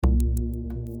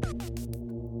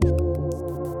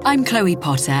I'm Chloe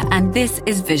Potter, and this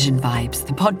is Vision Vibes,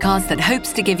 the podcast that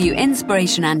hopes to give you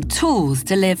inspiration and tools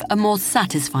to live a more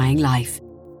satisfying life.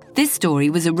 This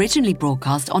story was originally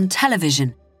broadcast on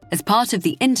television as part of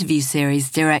the interview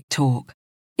series Direct Talk.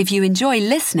 If you enjoy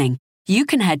listening, you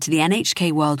can head to the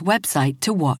NHK World website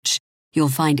to watch. You'll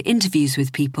find interviews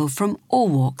with people from all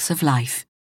walks of life.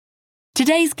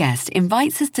 Today's guest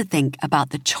invites us to think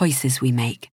about the choices we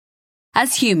make.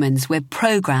 As humans, we're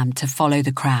programmed to follow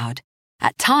the crowd.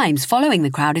 At times, following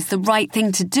the crowd is the right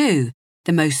thing to do,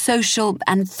 the most social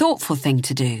and thoughtful thing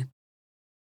to do.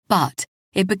 But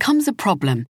it becomes a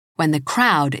problem when the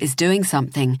crowd is doing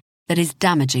something that is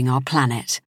damaging our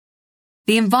planet.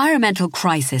 The environmental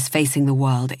crisis facing the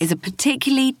world is a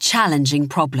particularly challenging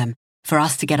problem for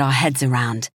us to get our heads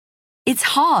around. It's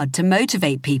hard to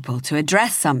motivate people to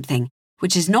address something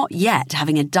which is not yet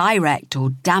having a direct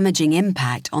or damaging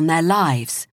impact on their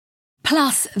lives.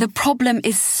 Plus, the problem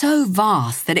is so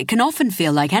vast that it can often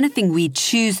feel like anything we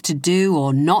choose to do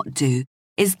or not do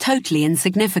is totally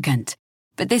insignificant.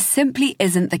 But this simply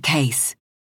isn't the case.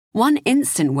 One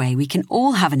instant way we can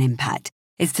all have an impact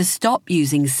is to stop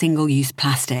using single-use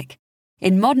plastic.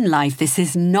 In modern life, this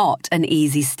is not an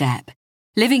easy step.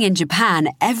 Living in Japan,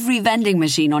 every vending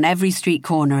machine on every street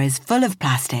corner is full of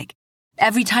plastic.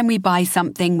 Every time we buy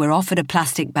something, we're offered a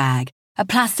plastic bag, a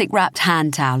plastic-wrapped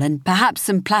hand towel, and perhaps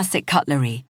some plastic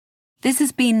cutlery. This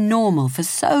has been normal for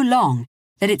so long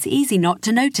that it's easy not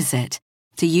to notice it,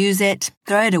 to use it,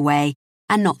 throw it away,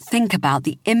 and not think about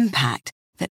the impact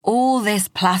that all this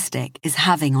plastic is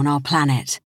having on our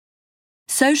planet.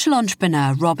 Social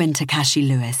entrepreneur Robin Takashi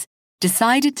Lewis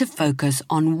decided to focus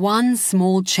on one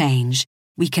small change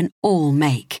we can all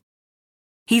make.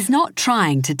 He's not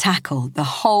trying to tackle the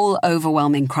whole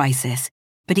overwhelming crisis,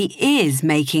 but he is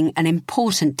making an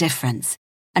important difference,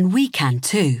 and we can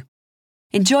too.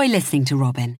 Enjoy listening to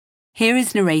Robin. Here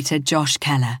is narrator Josh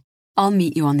Keller. I'll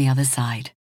meet you on the other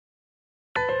side.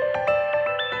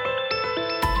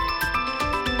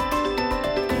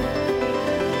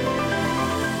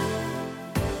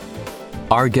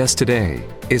 Our guest today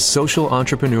is social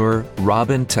entrepreneur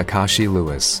Robin Takashi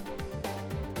Lewis.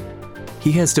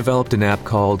 He has developed an app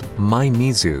called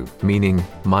MyMizu, meaning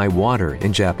My Water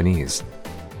in Japanese.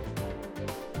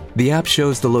 The app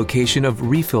shows the location of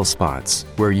refill spots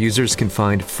where users can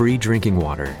find free drinking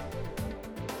water.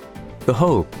 The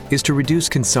hope is to reduce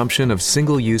consumption of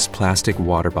single-use plastic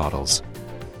water bottles.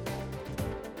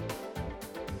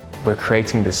 We're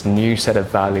creating this new set of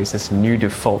values, this new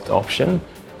default option,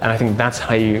 and I think that's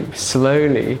how you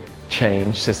slowly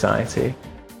change society.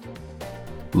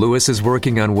 Lewis is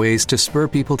working on ways to spur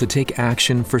people to take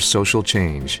action for social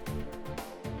change.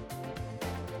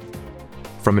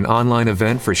 From an online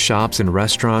event for shops and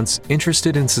restaurants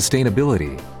interested in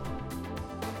sustainability,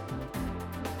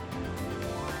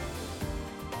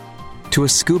 to a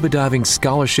scuba diving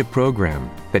scholarship program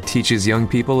that teaches young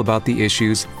people about the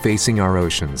issues facing our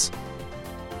oceans.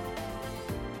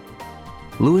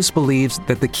 Lewis believes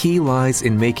that the key lies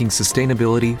in making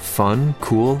sustainability fun,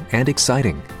 cool, and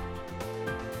exciting.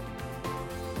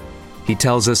 He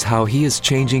tells us how he is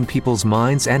changing people's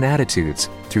minds and attitudes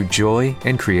through joy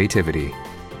and creativity.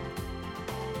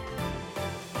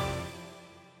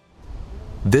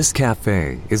 This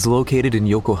cafe is located in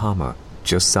Yokohama,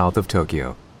 just south of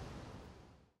Tokyo.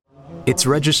 It's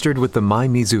registered with the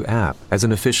MyMizu app as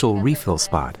an official refill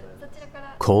spot.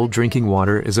 Cold drinking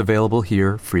water is available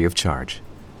here free of charge.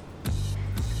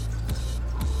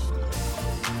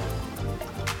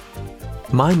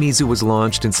 MyMizu was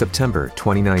launched in September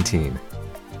 2019.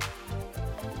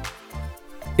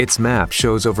 Its map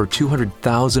shows over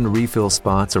 200,000 refill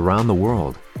spots around the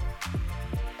world.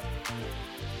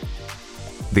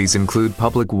 These include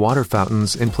public water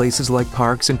fountains in places like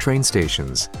parks and train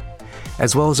stations,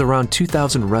 as well as around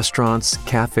 2,000 restaurants,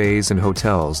 cafes, and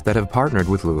hotels that have partnered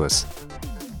with Lewis.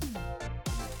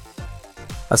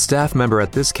 A staff member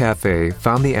at this cafe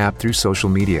found the app through social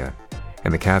media,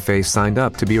 and the cafe signed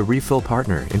up to be a refill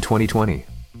partner in 2020.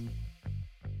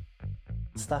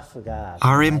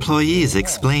 Our employees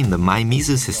explain the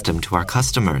MyMizu system to our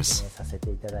customers.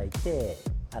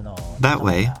 That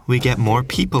way, we get more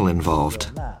people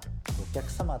involved.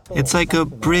 It's like a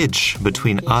bridge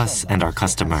between us and our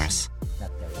customers.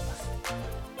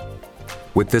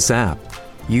 With this app,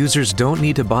 users don't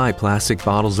need to buy plastic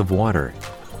bottles of water.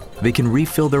 They can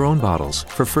refill their own bottles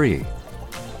for free.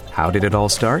 How did it all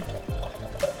start?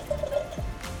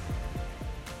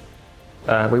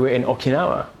 We were in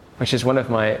Okinawa, which is one of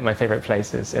my favorite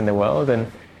places in the world. And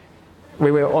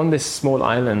we were on this small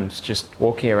island, just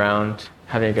walking around,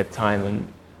 having a good time.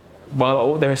 And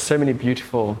while there are so many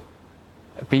beautiful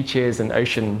beaches and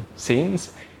ocean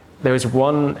scenes, there was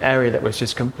one area that was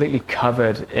just completely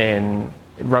covered in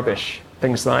rubbish,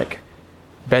 things like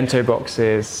bento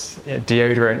boxes,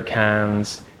 deodorant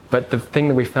cans. But the thing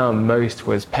that we found most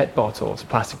was PET bottles,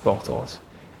 plastic bottles.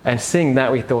 And seeing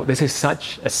that, we thought this is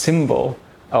such a symbol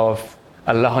of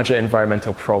a larger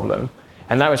environmental problem.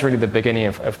 And that was really the beginning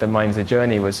of the My Mizu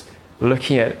journey, was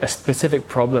looking at a specific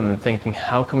problem and thinking,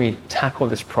 how can we tackle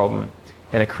this problem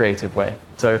in a creative way?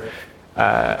 So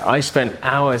I spent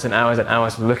hours and hours and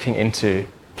hours looking into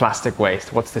plastic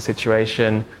waste. What's the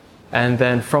situation? And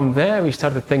then from there, we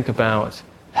started to think about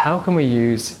how can we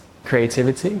use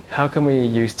creativity? How can we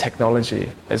use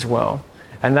technology as well?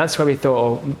 And that's where we thought,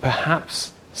 oh,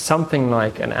 perhaps something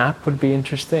like an app would be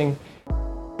interesting.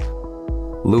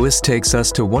 Louis takes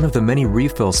us to one of the many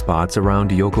refill spots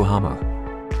around Yokohama.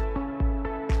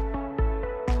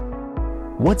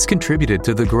 What's contributed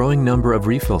to the growing number of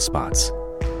refill spots?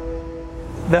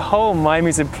 The whole My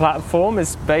Mizu platform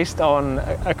is based on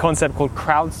a concept called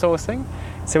crowdsourcing.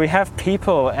 So we have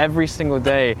people every single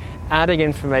day adding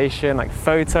information like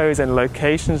photos and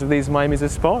locations of these My Mizu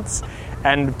spots.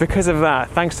 And because of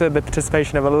that, thanks to the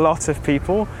participation of a lot of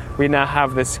people, we now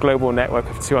have this global network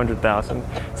of 200,000.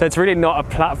 So it's really not a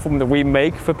platform that we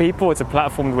make for people, it's a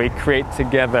platform that we create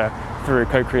together through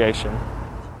co-creation.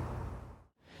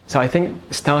 So I think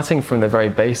starting from the very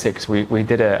basics, we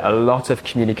did a lot of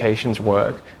communications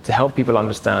work to help people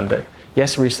understand that,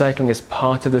 yes, recycling is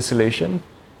part of the solution,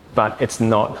 but it's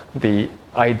not the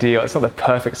ideal, it's not the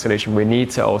perfect solution. We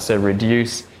need to also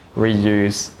reduce,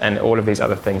 reuse, and all of these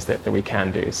other things that we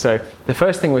can do. So the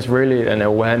first thing was really an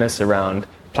awareness around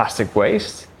plastic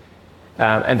waste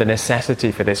and the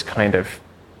necessity for this kind of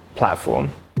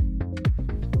platform.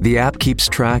 The app keeps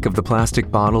track of the plastic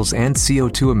bottles and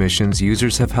CO2 emissions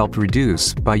users have helped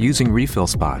reduce by using refill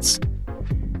spots.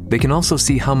 They can also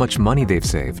see how much money they've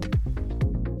saved.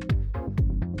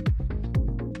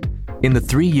 In the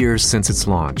 3 years since its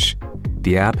launch,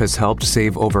 the app has helped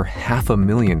save over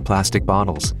 500,000 plastic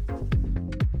bottles.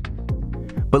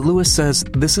 But Louis says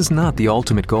this is not the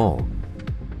ultimate goal.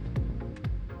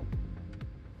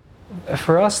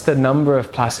 For us, the number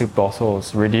of plastic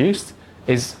bottles reduced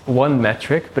is one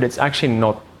metric, but it's actually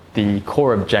not the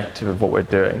core objective of what we're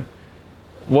doing.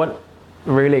 What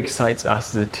really excites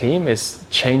us as a team is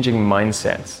changing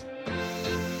mindsets.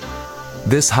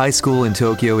 This high school in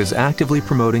Tokyo is actively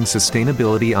promoting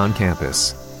sustainability on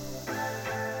campus.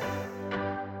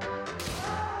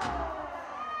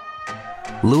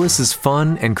 Louis's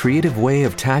fun and creative way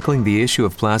of tackling the issue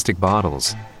of plastic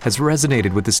bottles has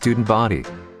resonated with the student body.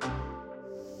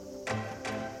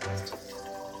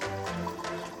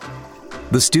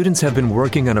 The students have been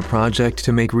working on a project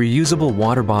to make reusable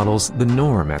water bottles the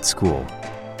norm at school.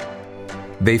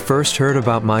 They first heard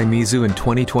about My Mizu in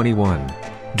 2021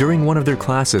 during one of their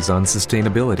classes on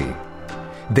sustainability.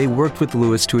 They worked with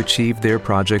Louis to achieve their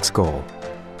project's goal.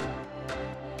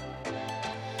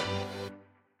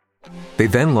 They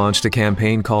then launched a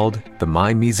campaign called the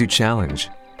My Mizu Challenge.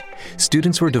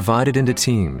 Students were divided into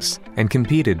teams and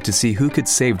competed to see who could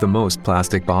save the most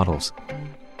plastic bottles.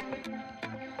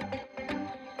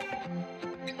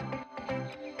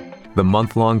 The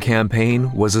month-long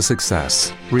campaign was a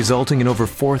success, resulting in over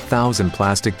 4,000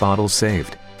 plastic bottles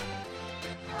saved.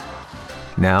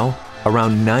 Now,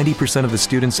 around 90% of the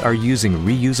students are using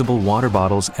reusable water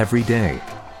bottles every day.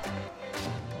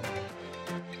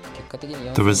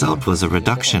 The result was a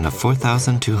reduction of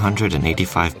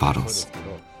 4,285 bottles.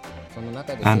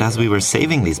 And as we were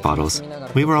saving these bottles,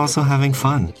 we were also having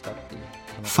fun.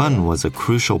 Fun was a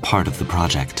crucial part of the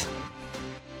project.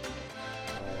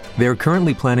 They are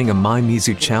currently planning a My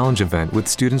Mizu Challenge event with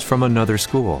students from another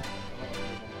school.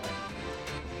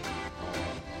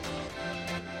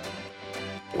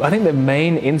 I think the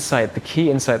main insight, the key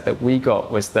insight that we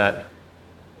got was that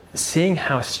seeing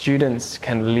how students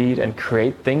can lead and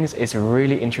create things is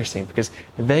really interesting because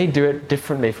they do it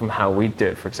differently from how we do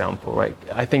it, for example, right?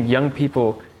 I think young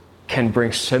people can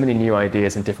bring so many new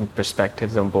ideas and different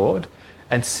perspectives on board,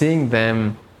 and seeing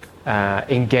them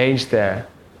engage their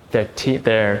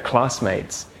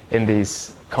classmates in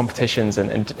these competitions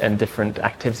and different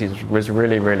activities was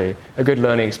really, really a good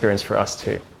learning experience for us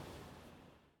too.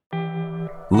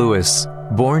 Louis,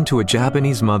 born to a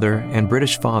Japanese mother and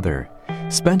British father,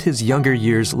 spent his younger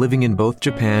years living in both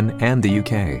Japan and the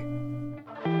UK.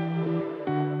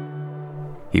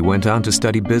 He went on to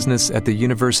study business at the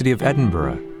University of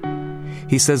Edinburgh.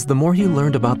 He says the more he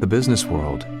learned about the business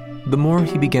world, the more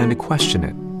he began to question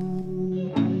it.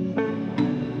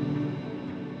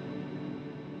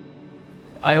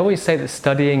 I always say that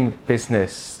studying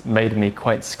business made me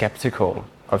quite skeptical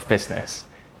of business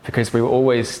because we were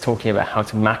always talking about how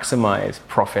to maximize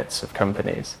profits of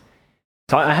companies.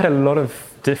 So I had a lot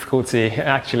of difficulty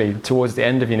actually towards the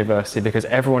end of university because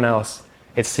everyone else,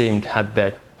 it seemed, had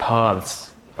their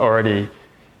paths already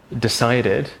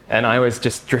decided, and I was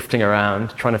just drifting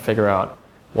around trying to figure out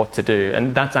what to do.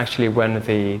 And that's actually when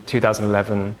the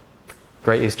 2011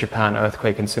 Great East Japan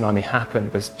earthquake and tsunami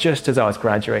happened, was just as I was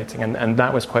graduating, and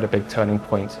that was quite a big turning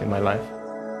point in my life.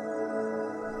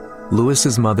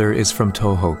 Lewis's mother is from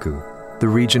Tohoku, the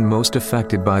region most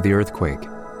affected by the earthquake.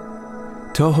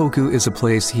 Tohoku is a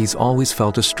place he's always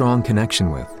felt a strong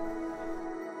connection with.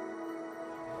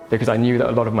 Because I knew that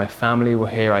a lot of my family were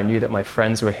here, I knew that my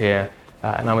friends were here,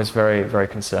 and I was very, very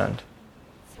concerned.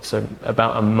 So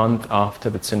about a month after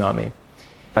the tsunami,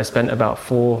 I spent about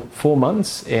four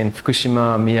months in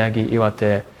Fukushima, Miyagi,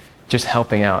 Iwate, just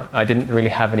helping out. I didn't really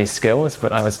have any skills,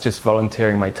 but I was just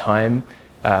volunteering my time,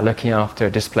 looking after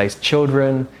displaced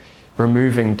children,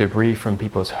 removing debris from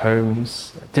people's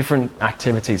homes, different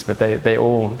activities, but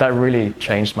that really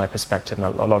changed my perspective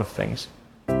on a lot of things.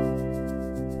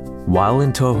 While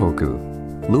in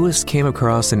Tohoku, Lewis came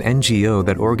across an NGO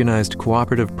that organized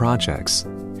cooperative projects,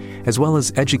 as well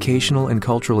as educational and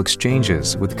cultural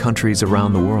exchanges with countries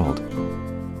around the world.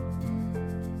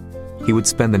 He would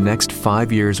spend the next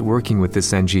 5 years working with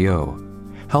this NGO,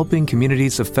 helping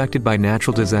communities affected by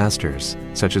natural disasters,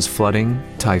 such as flooding,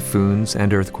 typhoons,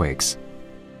 and earthquakes.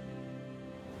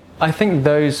 I think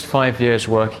those 5 years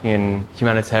working in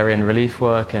humanitarian relief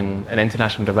work and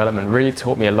international development really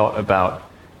taught me a lot about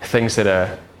things that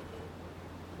are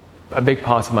a big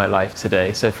part of my life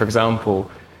today. So, for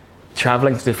example,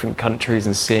 traveling to different countries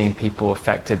and seeing people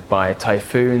affected by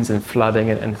typhoons and flooding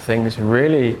and things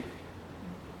really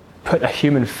put a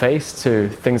human face to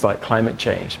things like climate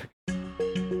change.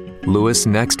 Lewis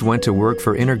next went to work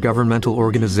for intergovernmental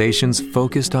organizations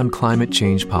focused on climate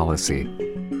change policy.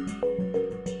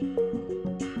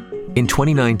 In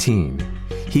 2019,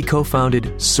 he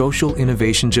co-founded Social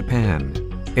Innovation Japan,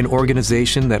 an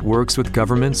organization that works with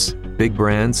governments, big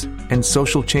brands, and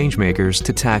social change makers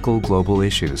to tackle global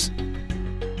issues.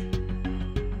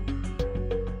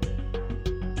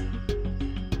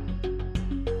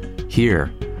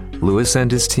 Here, Lewis and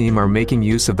his team are making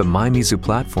use of the MyMizu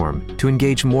platform to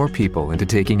engage more people into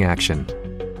taking action.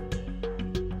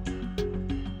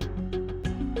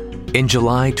 In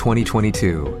July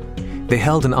 2022, they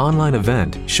held an online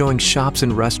event showing shops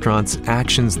and restaurants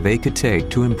actions they could take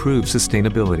to improve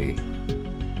sustainability.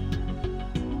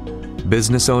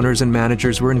 Business owners and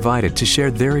managers were invited to share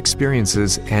their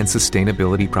experiences and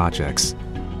sustainability projects.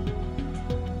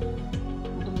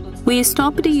 We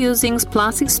stopped using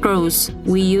plastic straws.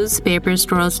 We use paper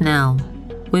straws now.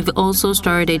 We've also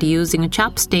started using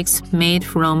chopsticks made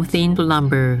from thin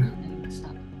lumber.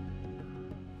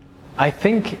 I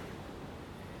think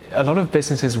a lot of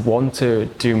businesses want to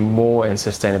do more in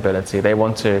sustainability. They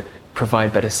want to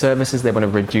provide better services, they want to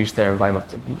reduce their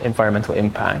environmental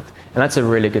impact. And that's a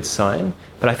really good sign.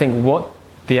 But I think what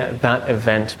that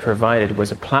event provided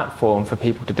was a platform for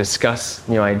people to discuss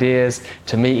new ideas,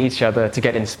 to meet each other, to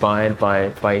get inspired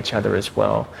by each other as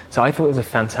well. So I thought it was a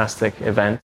fantastic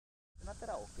event.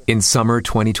 In summer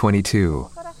 2022,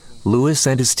 Lewis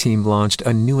and his team launched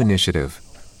a new initiative,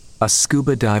 a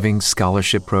scuba diving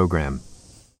scholarship program.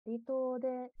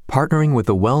 Partnering with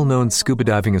a well-known scuba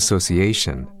diving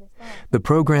association, the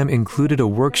program included a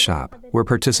workshop where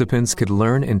participants could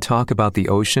learn and talk about the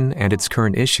ocean and its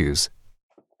current issues,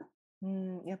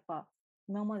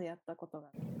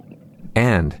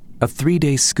 and a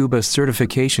 3-day scuba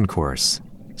certification course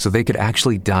so they could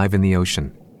actually dive in the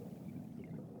ocean.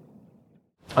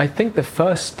 I think the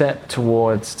first step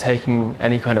towards taking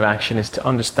any kind of action is to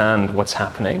understand what's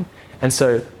happening. And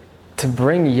so to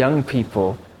bring young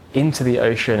people into the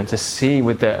ocean and to see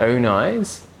with their own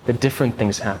eyes the different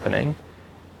things happening,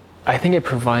 I think it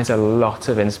provides a lot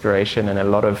of inspiration and a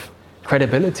lot of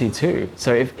credibility too.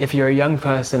 So if you're a young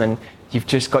person and you've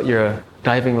just got your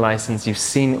diving license, you've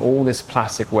seen all this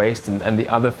plastic waste and the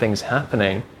other things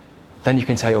happening, then you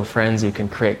can tell your friends, you can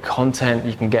create content,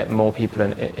 you can get more people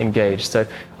engaged. So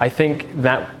I think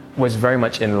that was very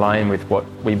much in line with what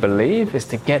we believe, is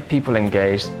to get people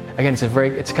engaged. Again,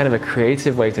 it's kind of a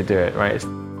creative way to do it, right?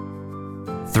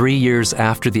 3 years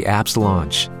after the app's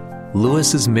launch,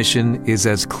 Lewis's mission is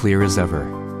as clear as ever.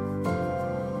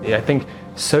 Yeah, I think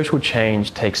social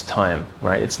change takes time,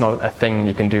 right? It's not a thing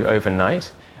you can do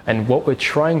overnight. And what we're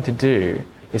trying to do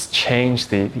is change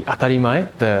the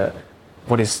atarimae,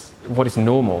 what is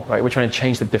normal, right? We're trying to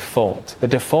change the default. The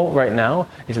default right now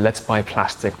is let's buy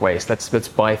plastic waste. Let's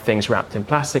buy things wrapped in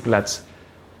plastic. Let's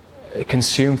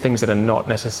consume things that are not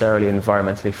necessarily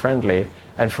environmentally friendly.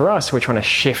 And for us, we're trying to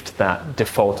shift that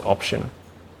default option.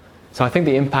 So I think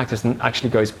the impact actually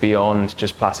goes beyond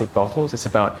just plastic bottles. It's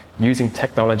about using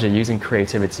technology, using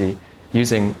creativity,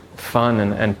 using fun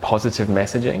and positive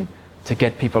messaging to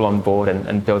get people on board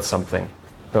and build something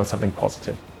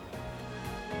positive.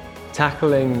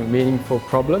 Tackling meaningful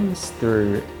problems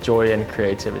through joy and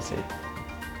creativity.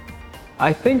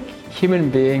 I think human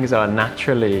beings are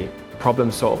naturally problem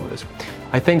solvers.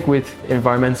 I think with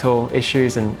environmental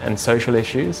issues and social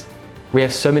issues, we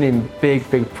have so many big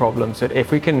problems that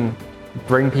if we can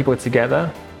bring people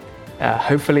together,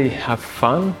 hopefully have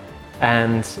fun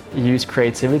and use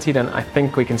creativity, then I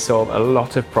think we can solve a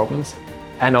lot of problems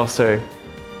and also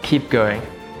keep going.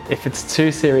 If it's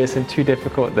too serious and too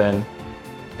difficult, then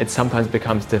it sometimes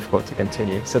becomes difficult to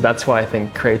continue. So that's why I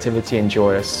think creativity and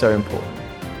joy are so important.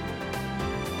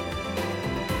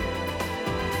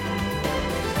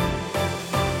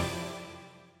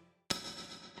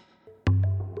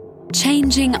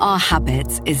 Changing our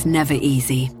habits is never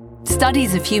easy.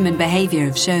 Studies of human behavior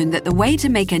have shown that the way to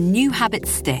make a new habit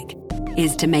stick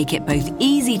is to make it both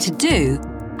easy to do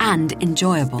and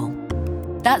enjoyable.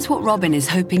 That's what Robin is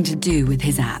hoping to do with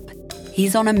his app.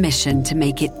 He's on a mission to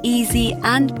make it easy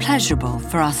and pleasurable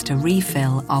for us to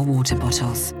refill our water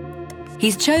bottles.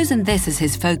 He's chosen this as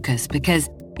his focus because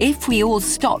if we all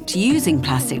stopped using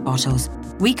plastic bottles,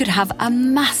 we could have a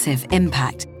massive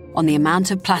impact on the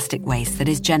amount of plastic waste that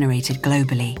is generated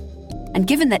globally. And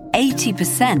given that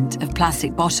 80% of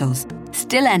plastic bottles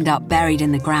still end up buried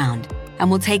in the ground and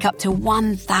will take up to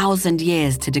 1,000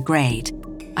 years to degrade,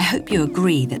 I hope you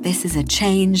agree that this is a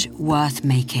change worth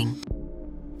making.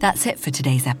 That's it for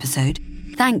today's episode.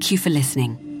 Thank you for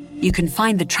listening. You can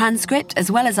find the transcript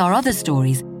as well as our other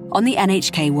stories on the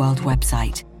NHK World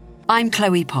website. I'm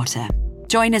Chloe Potter.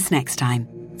 Join us next time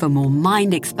for more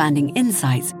mind-expanding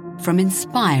insights from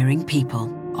inspiring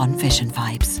people on Vision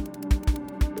Vibes.